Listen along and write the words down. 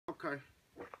Okay.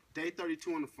 Day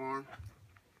 32 on the farm.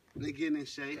 They getting in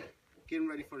shape, getting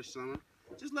ready for the summer.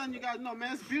 Just letting you guys know,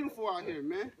 man, it's beautiful out here,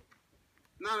 man.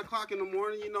 9 o'clock in the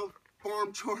morning, you know,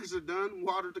 farm chores are done.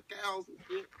 Water the cows and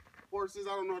shit. Horses,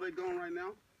 I don't know how they're going right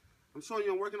now. I'm showing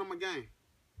you I'm working on my game.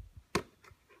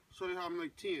 Show you how I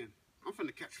make 10. I'm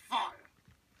finna catch fire.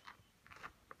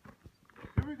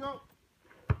 Here we go.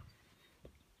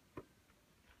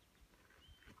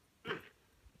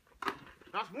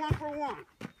 That's 1 for 1.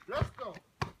 Let's go.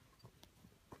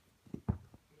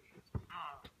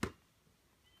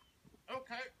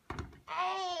 Okay.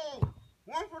 Oh!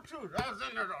 1 for 2. That was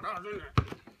in there though. That was in there.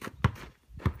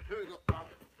 Here we go.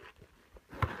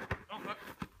 Okay.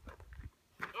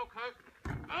 Okay.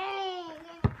 Oh!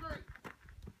 1 for 3.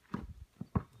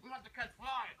 I'm about to catch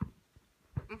fly.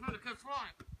 I'm about to catch fly.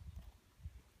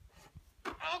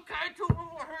 Okay, 2 for 4.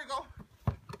 Here we go.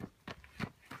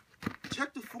 Check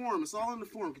the form. It's all in the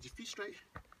form. Get your feet straight.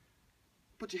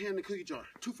 Put your hand in the cookie jar.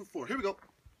 2 for 4. Here we go.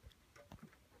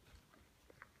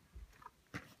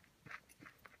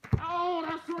 Oh,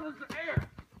 that's short as the air.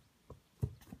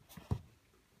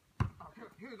 Oh,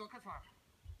 here we go. Catch fire.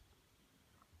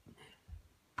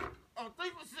 Oh, 3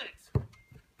 for 6.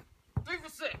 3 for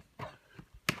 6.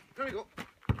 Here we go.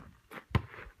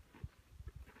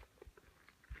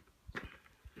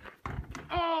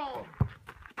 Oh!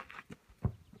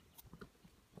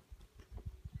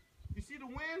 You see the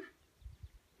wind?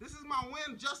 This is my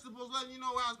wind adjustables letting you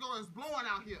know where I was going. It's blowing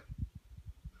out here.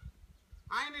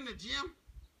 I ain't in the gym.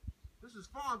 This is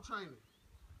farm training.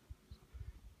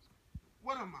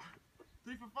 What am I?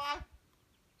 3 for 5?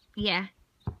 Yeah.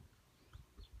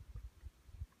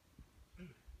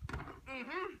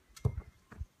 Mm-hmm.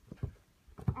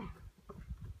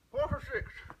 4 for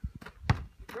 6.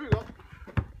 Here we go.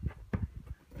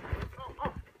 Oh,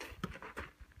 oh.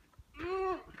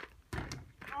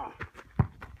 Oh.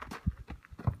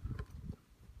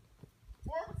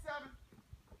 4 for 7.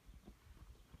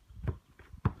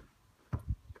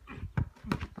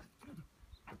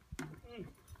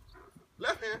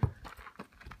 Left hand.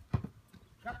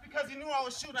 That's because he knew I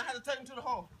was shooting. I had to take him to the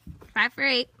hole. 5 for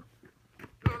 8.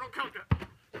 No, don't count that.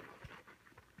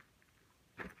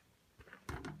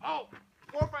 Oh,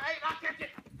 4 for 8. I'll catch it.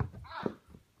 Ah.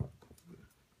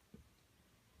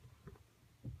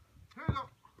 Here we go.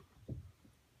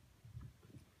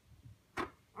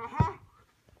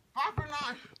 5 for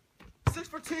 9. 6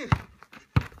 for 10.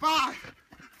 5,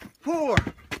 4,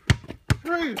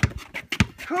 3,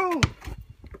 2.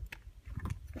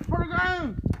 For the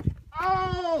game.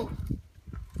 Oh.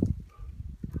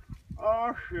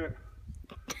 Oh shit.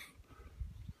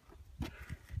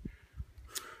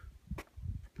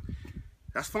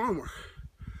 That's farm work.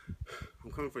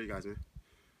 I'm coming for you guys, man.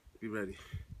 Be ready.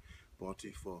 Ball to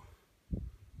you full.